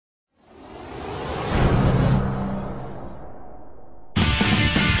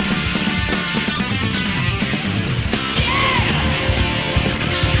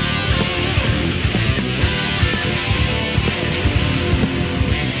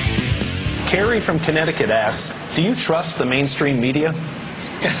Carrie from Connecticut asks, do you trust the mainstream media?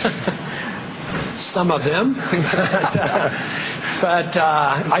 Some of them. but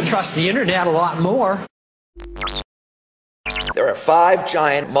I trust the internet a lot more. There are 5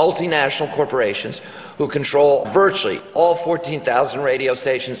 giant multinational corporations who control virtually all 14,000 radio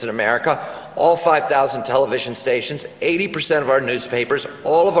stations in America, all 5,000 television stations, 80% of our newspapers,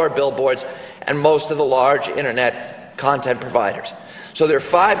 all of our billboards, and most of the large internet content providers. So there are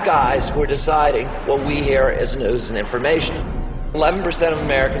 5 guys who are deciding what we hear as news and information. 11% of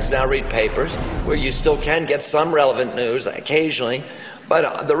Americans now read papers, where you still can get some relevant news occasionally,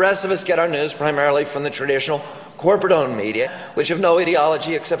 but the rest of us get our news primarily from the traditional corporate-owned media, which have no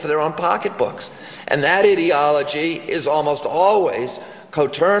ideology except for their own pocketbooks. And that ideology is almost always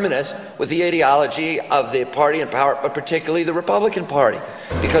coterminous with the ideology of the party in power, but particularly the Republican Party.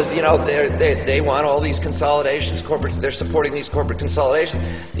 Because, you know, they want all these consolidations, they're supporting these corporate consolidations.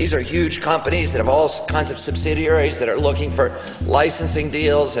 These are huge companies that have all kinds of subsidiaries that are looking for licensing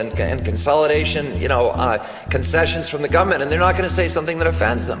deals and consolidation, concessions from the government, and they're not going to say something that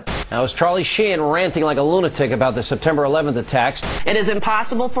offends them. Now, is Charlie Sheen ranting like a lunatic about the September 11th attacks? It is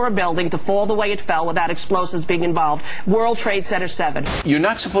impossible for a building to fall the way it fell without explosives being involved. World Trade Center 7. You're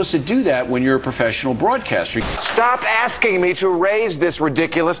not supposed to do that when you're a professional broadcaster. Stop asking me to raise this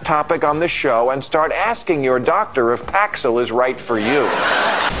ridiculous topic on the show and start asking your doctor if Paxil is right for you.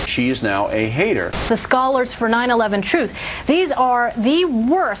 She is now a hater. The Scholars for 9/11 Truth. These are the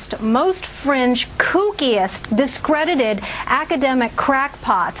worst, most fringe, kookiest, discredited academic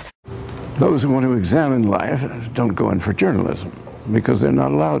crackpots. Those who want to examine life don't go in for journalism because they're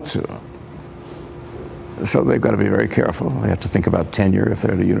not allowed to. So they've got to be very careful. They have to think about tenure if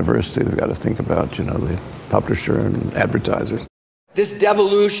they're at a university. They've got to think about, the publisher and advertisers. This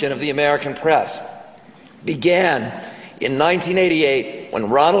devolution of the American press began in 1988 when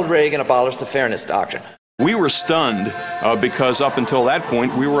Ronald Reagan abolished the Fairness Doctrine. We were stunned because up until that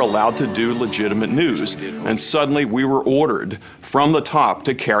point we were allowed to do legitimate news, and suddenly we were ordered from the top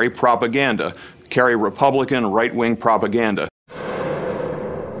to carry propaganda, carry Republican right-wing propaganda.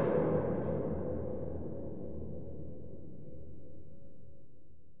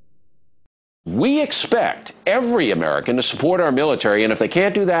 We expect every American to support our military, and if they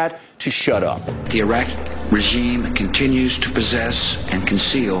can't do that, to shut up. The Iraqi regime continues to possess and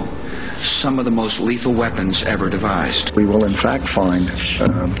conceal some of the most lethal weapons ever devised. We will in fact find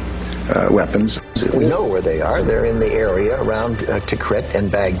weapons. We know where they are. They're in the area around Tikrit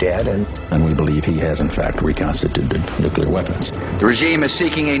and Baghdad. And we believe he has in fact reconstituted nuclear weapons. The regime is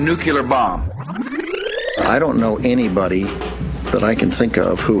seeking a nuclear bomb. I don't know anybody that I can think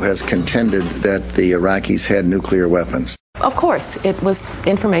of who has contended that the Iraqis had nuclear weapons. Of course, it was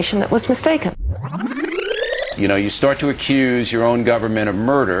information that was mistaken. You start to accuse your own government of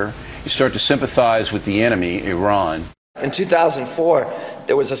murder. You start to sympathize with the enemy, Iran. In 2004,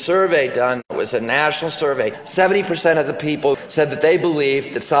 there was a survey done. It was a national survey. 70% of the people said that they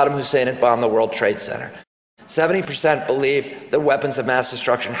believed that Saddam Hussein had bombed the World Trade Center. 70% believed that weapons of mass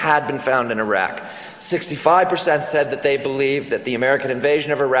destruction had been found in Iraq. 65% said that they believed that the American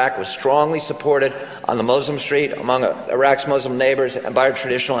invasion of Iraq was strongly supported on the Muslim street among Iraq's Muslim neighbors and by our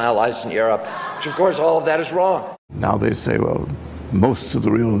traditional allies in Europe, which of course all of that is wrong. Now they say, well, most of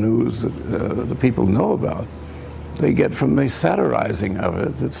the real news that the people know about, they get from the satirizing of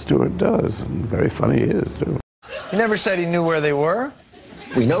it that Stewart does, and very funny he is, too. He never said he knew where they were.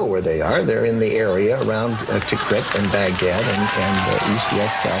 We know where they are. They're in the area around Tikrit and Baghdad and east,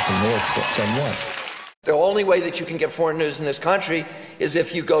 west, south, and north somewhat. The only way that you can get foreign news in this country is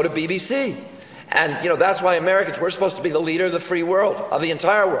if you go to BBC. And, that's why Americans, we're supposed to be the leader of the free world, of the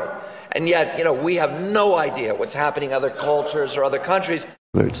entire world. And yet, we have no idea what's happening in other cultures or other countries.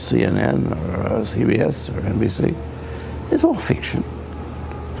 Whether it's CNN or CBS or NBC, it's all fiction.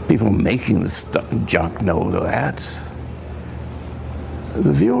 People making this junk know that.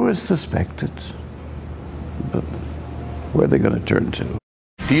 The viewers suspect it, but where are they going to turn to?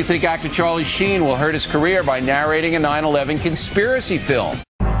 Do you think actor Charlie Sheen will hurt his career by narrating a 9/11 conspiracy film?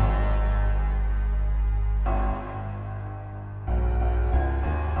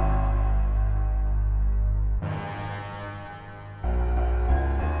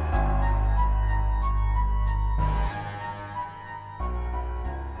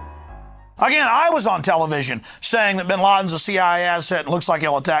 Again, I was on television saying that bin Laden's a CIA asset and looks like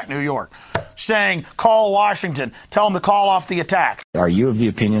he'll attack New York. Saying, call Washington, tell them to call off the attack. Are you of the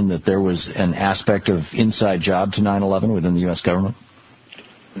opinion that there was an aspect of inside job to 9/11 within the U.S. government?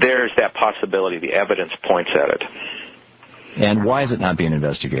 There's that possibility. The evidence points at it. And why is it not being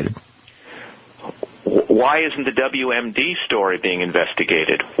investigated? Why isn't the WMD story being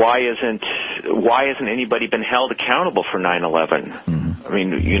investigated? Why isn't anybody been held accountable for 9/11? I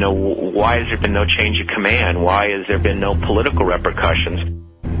mean, you know, why has there been no change of command? Why has there been no political repercussions?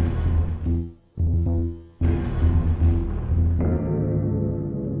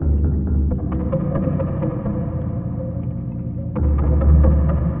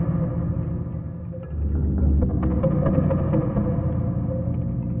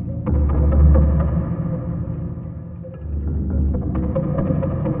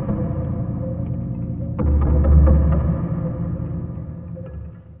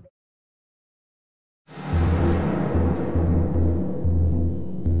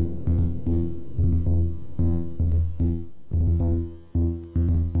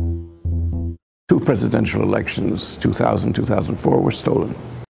 Two presidential elections, 2000, 2004, were stolen.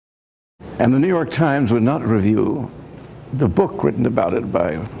 And the New York Times would not review the book written about it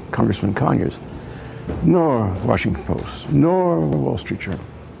by Congressman Conyers, nor Washington Post, nor Wall Street Journal.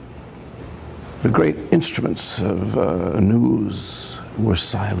 The great instruments of news were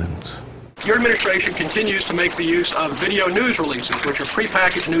silent. Your administration continues to make the use of video news releases, which are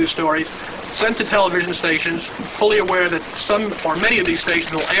prepackaged news stories sent to television stations, fully aware that some or many of these stations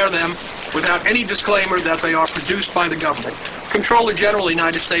will air them without any disclaimer that they are produced by the government. Comptroller General of the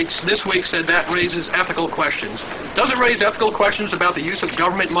United States this week said that raises ethical questions. Does it raise ethical questions about the use of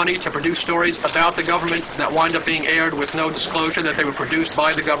government money to produce stories about the government that wind up being aired with no disclosure that they were produced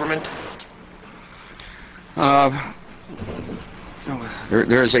by the government?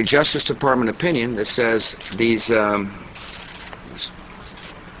 There is a Justice Department opinion that says these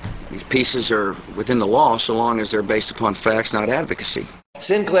pieces are within the law so long as they're based upon facts, not advocacy.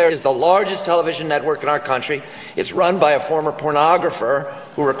 Sinclair is the largest television network in our country. It's run by a former pornographer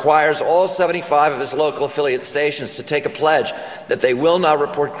who requires all 75 of his local affiliate stations to take a pledge that they will not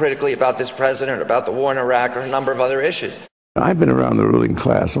report critically about this president, about the war in Iraq, or a number of other issues. I've been around the ruling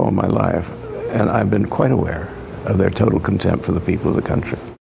class all my life, and I've been quite aware of their total contempt for the people of the country.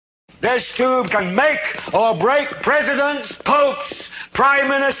 This tube can make or break presidents, popes, prime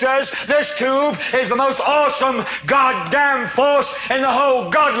ministers. This tube is the most awesome goddamn force in the whole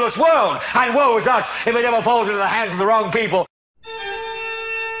godless world. And woe is us if it ever falls into the hands of the wrong people.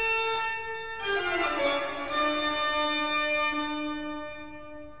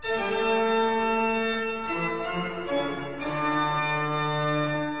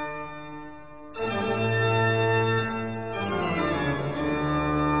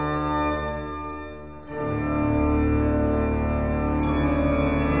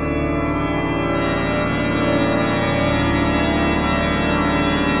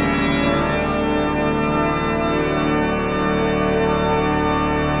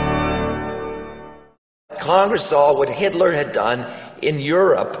 Congress saw what Hitler had done in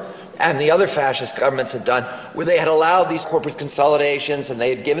Europe and the other fascist governments had done, where they had allowed these corporate consolidations and they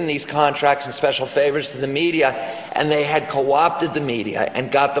had given these contracts and special favors to the media, and they had co-opted the media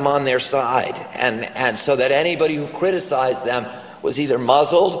and got them on their side, and so that anybody who criticized them was either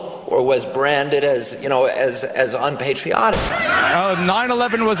muzzled or was branded as, you know, as unpatriotic.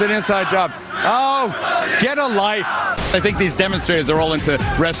 9/11 was an inside job. Oh, get a life. I think these demonstrators are all into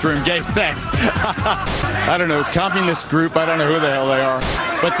restroom gay sex. I don't know, communist group, I don't know who the hell they are.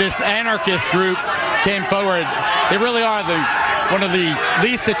 But this anarchist group came forward. They really are one of the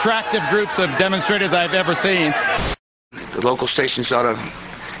least attractive groups of demonstrators I've ever seen. The local stations ought to,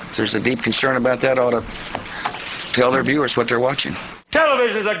 if there's a deep concern about that, ought to tell their viewers what they're watching.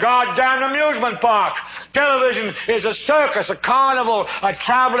 Television is a goddamn amusement park. Television is a circus, a carnival, a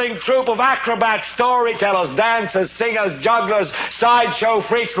traveling troupe of acrobats, storytellers, dancers, singers, jugglers, sideshow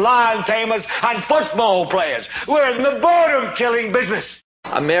freaks, lion tamers, and football players. We're in the boredom-killing business.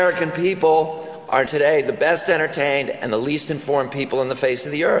 American people are today the best entertained and the least informed people on the face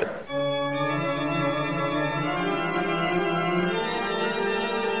of the earth.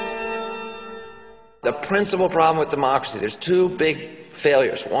 The principal problem with democracy, there's two big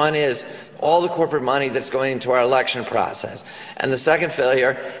failures. One is all the corporate money that's going into our election process. And the second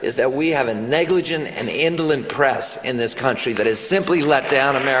failure is that we have a negligent and indolent press in this country that has simply let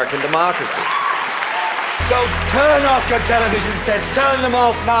down American democracy. So turn off your television sets. Turn them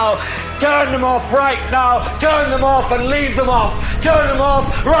off now. Turn them off right now. Turn them off and leave them off. Turn them off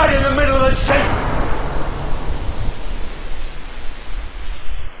right in the middle of the sentence.